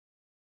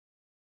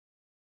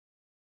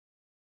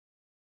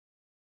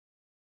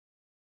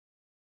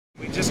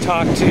We just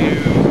talked to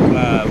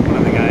one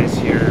of the guys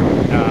here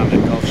at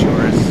Gulf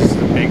Shores. This is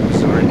a big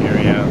resort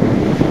area.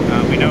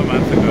 We know a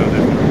month ago that